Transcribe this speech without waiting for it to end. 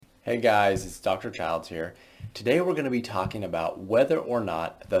Hey guys, it's Dr. Childs here. Today we're going to be talking about whether or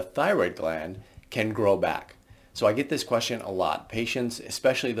not the thyroid gland can grow back. So I get this question a lot. Patients,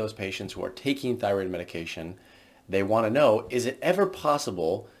 especially those patients who are taking thyroid medication, they want to know, is it ever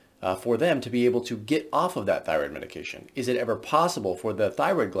possible for them to be able to get off of that thyroid medication? Is it ever possible for the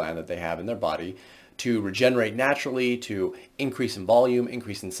thyroid gland that they have in their body to regenerate naturally, to increase in volume,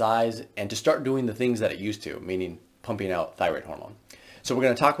 increase in size, and to start doing the things that it used to, meaning pumping out thyroid hormone? So we're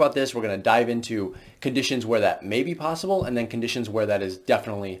going to talk about this. We're going to dive into conditions where that may be possible and then conditions where that is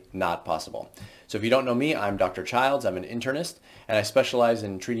definitely not possible. So if you don't know me, I'm Dr. Childs. I'm an internist and I specialize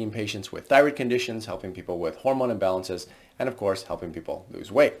in treating patients with thyroid conditions, helping people with hormone imbalances, and of course, helping people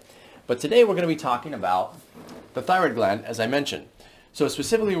lose weight. But today we're going to be talking about the thyroid gland, as I mentioned. So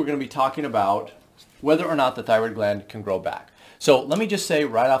specifically, we're going to be talking about whether or not the thyroid gland can grow back. So let me just say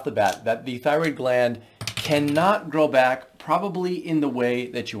right off the bat that the thyroid gland cannot grow back probably in the way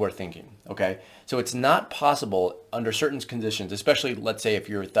that you are thinking, okay? So it's not possible under certain conditions, especially let's say if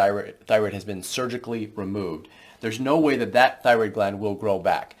your thyroid has been surgically removed, there's no way that that thyroid gland will grow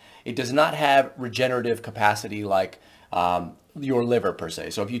back. It does not have regenerative capacity like your liver per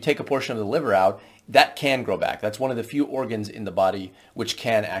se. So if you take a portion of the liver out, that can grow back. That's one of the few organs in the body which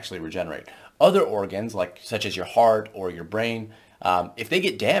can actually regenerate. Other organs, such as your heart or your brain, if they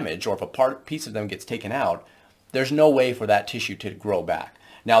get damaged or if a piece of them gets taken out, there's no way for that tissue to grow back.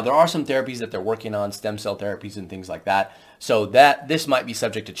 Now, there are some therapies that they're working on, stem cell therapies and things like that, so that this might be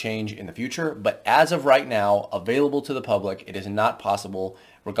subject to change in the future. But as of right now, available to the public, it is not possible,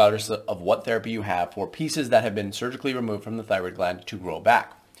 regardless of what therapy you have, for pieces that have been surgically removed from the thyroid gland to grow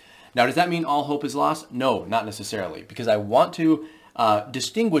back. Now, does that mean all hope is lost? No, not necessarily, because I want to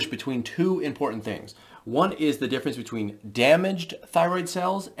distinguish between two important things. One is the difference between damaged thyroid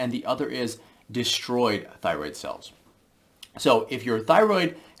cells and the other is destroyed thyroid cells. So if your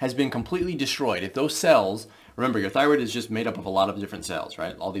thyroid has been completely destroyed, if those cells, remember your thyroid is just made up of a lot of different cells,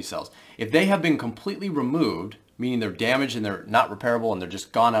 right? All these cells. If they have been completely removed, meaning they're damaged and they're not repairable and they're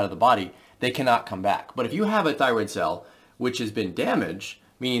just gone out of the body, they cannot come back. But if you have a thyroid cell which has been damaged,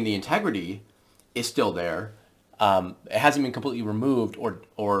 meaning the integrity is still there, it hasn't been completely removed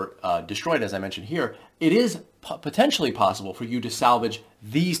or destroyed, as I mentioned here, it is potentially possible for you to salvage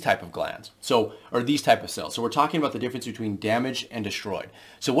these type of glands, or these type of cells. So we're talking about the difference between damaged and destroyed.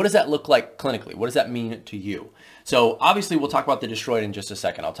 So what does that look like clinically? What does that mean to you? So obviously we'll talk about the destroyed in just a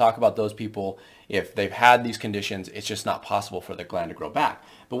second. I'll talk about those people, if they've had these conditions, it's just not possible for the gland to grow back.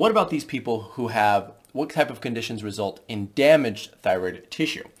 But what about these people who have, what type of conditions result in damaged thyroid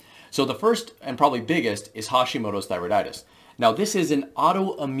tissue? So the first and probably biggest is Hashimoto's thyroiditis. Now this is an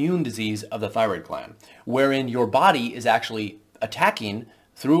autoimmune disease of the thyroid gland, wherein your body is actually attacking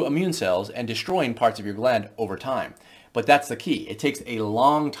through immune cells and destroying parts of your gland over time. But that's the key. It takes a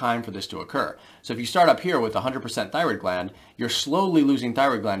long time for this to occur. So if you start up here with 100% thyroid gland, you're slowly losing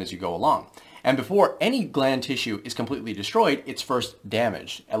thyroid gland as you go along. And before any gland tissue is completely destroyed, it's first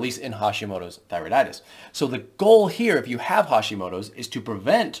damaged, at least in Hashimoto's thyroiditis. So the goal here, if you have Hashimoto's, is to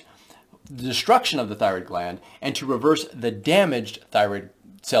prevent the destruction of the thyroid gland and to reverse the damaged thyroid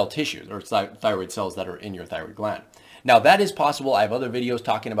cell tissues or thyroid cells that are in your thyroid gland. Now that is possible. I have other videos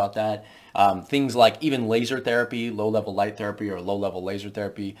talking about that. Things like even laser therapy, low-level light therapy or low-level laser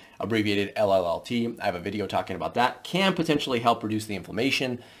therapy, abbreviated LLLT. I have a video talking about that. Can potentially help reduce the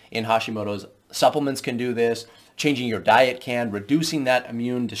inflammation in Hashimoto's. Supplements can do this. Changing your diet can. Reducing that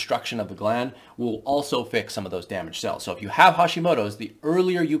immune destruction of the gland will also fix some of those damaged cells. So if you have Hashimoto's, the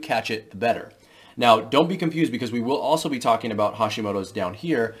earlier you catch it, the better. Now, don't be confused because we will also be talking about Hashimoto's down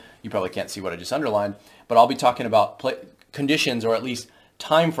here. You probably can't see what I just underlined, but I'll be talking about conditions or at least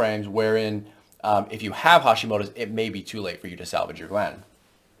time frames wherein if you have Hashimoto's, it may be too late for you to salvage your gland.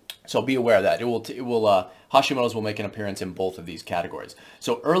 So be aware of that. Hashimoto's will make an appearance in both of these categories.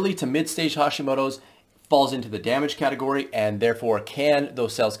 So early to mid-stage Hashimoto's falls into the damage category and therefore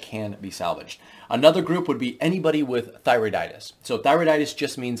those cells can be salvaged. Another group would be anybody with thyroiditis. So thyroiditis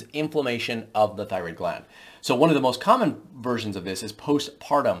just means inflammation of the thyroid gland. So one of the most common versions of this is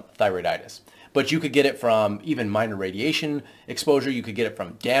postpartum thyroiditis. But you could get it from even minor radiation exposure. You could get it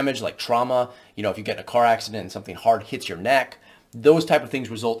from damage like trauma. If you get in a car accident and something hard hits your neck, those type of things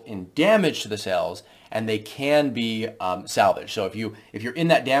result in damage to the cells and they can be salvaged. So if you're in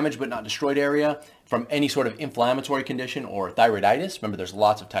that damaged but not destroyed area from any sort of inflammatory condition or thyroiditis, remember there's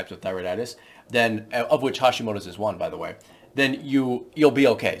lots of types of thyroiditis, then of which Hashimoto's is one, by the way, then you'll be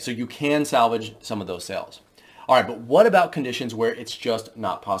okay. So you can salvage some of those cells. All right, but what about conditions where it's just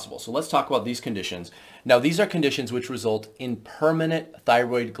not possible? So let's talk about these conditions. Now, these are conditions which result in permanent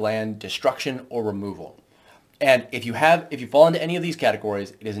thyroid gland destruction or removal. And if you fall into any of these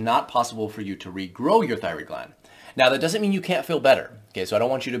categories, it is not possible for you to regrow your thyroid gland. Now, that doesn't mean you can't feel better. Okay, so I don't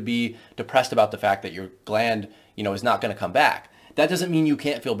want you to be depressed about the fact that your gland, is not going to come back. That doesn't mean you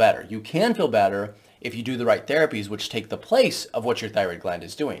can't feel better. You can feel better if you do the right therapies, which take the place of what your thyroid gland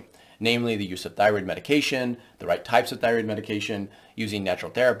is doing, namely the use of thyroid medication, the right types of thyroid medication, using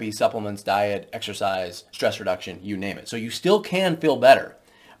natural therapy, supplements, diet, exercise, stress reduction, you name it. So you still can feel better,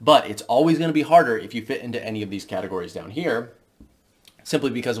 but it's always going to be harder if you fit into any of these categories down here, simply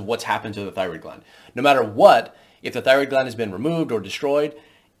because of what's happened to the thyroid gland. No matter what, if the thyroid gland has been removed or destroyed,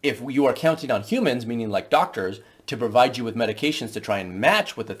 if you are counting on humans, meaning like doctors, to provide you with medications to try and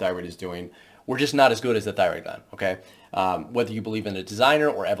match what the thyroid is doing, we're just not as good as the thyroid gland, okay? Whether you believe in a designer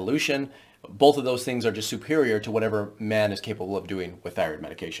or evolution, both of those things are just superior to whatever man is capable of doing with thyroid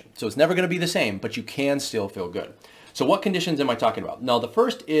medication. So it's never going to be the same, but you can still feel good. So what conditions am I talking about? Now, the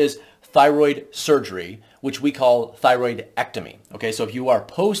first is thyroid surgery, which we call thyroidectomy. Okay, so if you are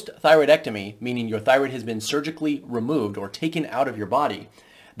post-thyroidectomy, meaning your thyroid has been surgically removed or taken out of your body,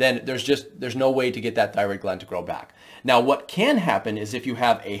 then there's no way to get that thyroid gland to grow back. Now, what can happen is if you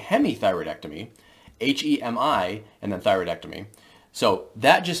have a hemithyroidectomy, H-E-M-I, and then thyroidectomy. So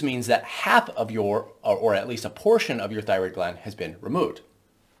that just means that half of your, or at least a portion of your thyroid gland has been removed.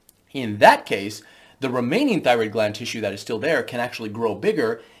 In that case, the remaining thyroid gland tissue that is still there can actually grow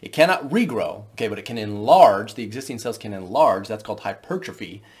bigger. It cannot regrow, okay, but it can enlarge. The existing cells can enlarge. That's called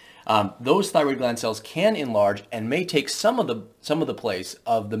hypertrophy. Those thyroid gland cells can enlarge and may take some of the place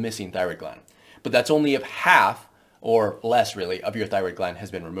of the missing thyroid gland. But that's only if half or less really of your thyroid gland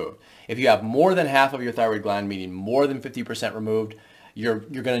has been removed. If you have more than half of your thyroid gland, meaning more than 50% removed, you're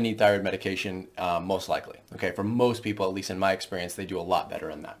going to need thyroid medication most likely. Okay, for most people, at least in my experience, they do a lot better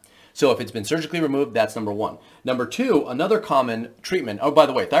in that. So if it's been surgically removed, that's number one. Number two, another common treatment. Oh, by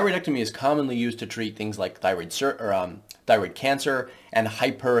the way, thyroidectomy is commonly used to treat things like thyroid cancer and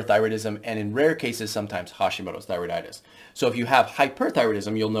hyperthyroidism, and in rare cases, sometimes Hashimoto's thyroiditis. So if you have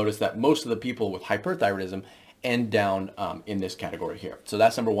hyperthyroidism, you'll notice that most of the people with hyperthyroidism end down in this category here. So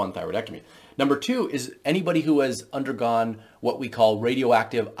that's number one, thyroidectomy. Number two is anybody who has undergone what we call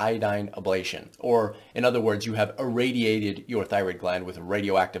radioactive iodine ablation, or in other words, you have irradiated your thyroid gland with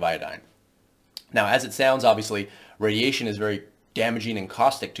radioactive iodine. Now, as it sounds, obviously, radiation is very damaging and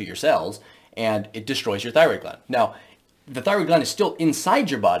caustic to your cells, and it destroys your thyroid gland. Now, the thyroid gland is still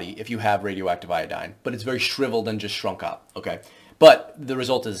inside your body if you have radioactive iodine, but it's very shriveled and just shrunk up, okay? But the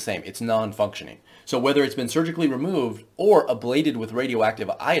result is the same. It's non-functioning. So whether it's been surgically removed or ablated with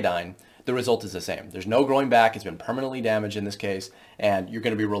radioactive iodine, the result is the same. There's no growing back. It's been permanently damaged in this case, and you're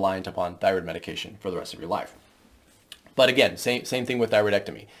going to be reliant upon thyroid medication for the rest of your life. But again, same thing with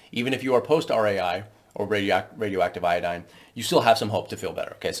thyroidectomy. Even if you are post-RAI or radioactive iodine, you still have some hope to feel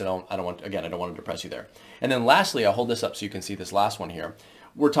better. Okay, so I don't want to depress you there. And then lastly, I'll hold this up so you can see this last one here.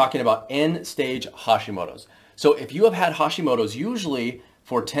 We're talking about end-stage Hashimoto's. So if you have had Hashimoto's usually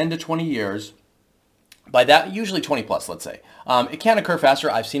for 10 to 20 years, by that, usually 20 plus, let's say. It can occur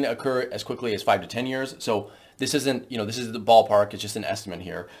faster. I've seen it occur as quickly as 5 to 10 years. So this isn't, this is the ballpark. It's just an estimate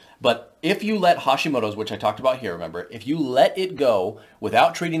here. But if you let Hashimoto's, which I talked about here, remember, if you let it go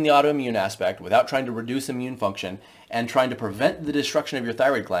without treating the autoimmune aspect, without trying to reduce immune function and trying to prevent the destruction of your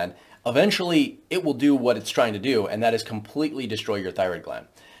thyroid gland, eventually it will do what it's trying to do, and that is completely destroy your thyroid gland.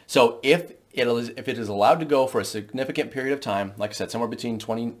 So if it is allowed to go for a significant period of time, like I said, somewhere between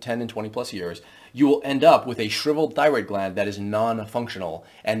 10 and 20 plus years, you will end up with a shriveled thyroid gland that is non-functional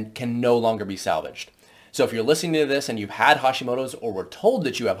and can no longer be salvaged. So if you're listening to this and you've had Hashimoto's or were told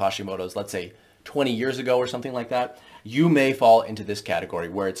that you have Hashimoto's, let's say 20 years ago or something like that, you may fall into this category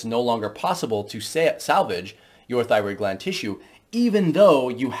where it's no longer possible to salvage your thyroid gland tissue, even though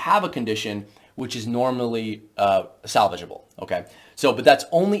you have a condition which is normally salvageable, okay? So, but that's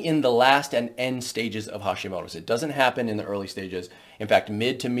only in the last and end stages of Hashimoto's. It doesn't happen in the early stages. In fact,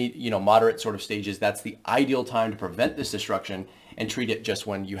 mid to moderate sort of stages, that's the ideal time to prevent this destruction and treat it just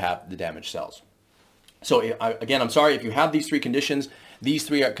when you have the damaged cells. So again, I'm sorry if you have these three conditions. These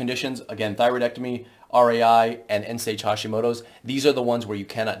three conditions, again, thyroidectomy, RAI, and end-stage Hashimoto's, these are the ones where you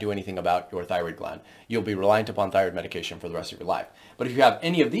cannot do anything about your thyroid gland. You'll be reliant upon thyroid medication for the rest of your life. But if you have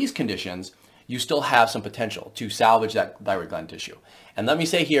any of these conditions, you still have some potential to salvage that thyroid gland tissue. And let me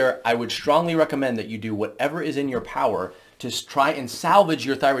say here, I would strongly recommend that you do whatever is in your power to try and salvage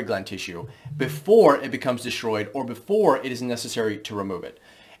your thyroid gland tissue before it becomes destroyed or before it is necessary to remove it.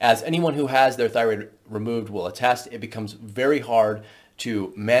 As anyone who has their thyroid removed will attest, it becomes very hard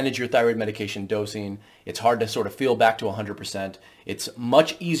to manage your thyroid medication dosing. It's hard to sort of feel back to 100%. It's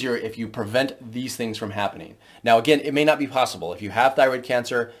much easier if you prevent these things from happening. Now, again, it may not be possible. If you have thyroid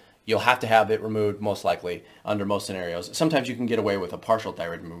cancer, you'll have to have it removed most likely under most scenarios. Sometimes you can get away with a partial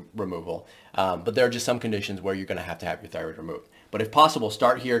thyroid removal, but there are just some conditions where you're going to have your thyroid removed. But if possible,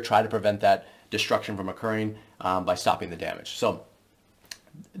 start here, try to prevent that destruction from occurring by stopping the damage. So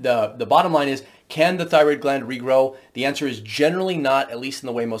the bottom line is, can the thyroid gland regrow? The answer is generally not, at least in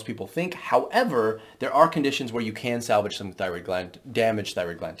the way most people think. However, there are conditions where you can salvage some damaged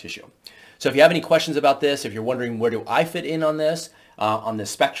thyroid gland tissue. So if you have any questions about this, if you're wondering where do I fit in on this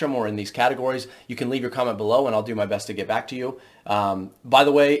spectrum or in these categories, you can leave your comment below and I'll do my best to get back to you. By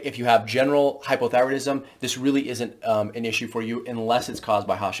the way, if you have general hypothyroidism, this really isn't an issue for you unless it's caused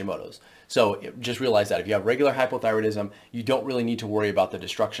by Hashimoto's. So just realize that if you have regular hypothyroidism, you don't really need to worry about the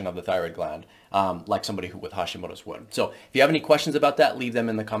destruction of the thyroid gland like somebody with Hashimoto's would. So if you have any questions about that, leave them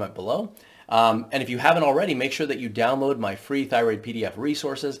in the comment below. And if you haven't already, make sure that you download my free thyroid PDF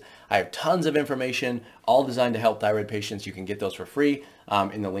resources. I have tons of information, all designed to help thyroid patients. You can get those for free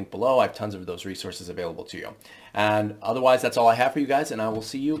in the link below. I have tons of those resources available to you. And otherwise, that's all I have for you guys, and I will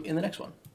see you in the next one.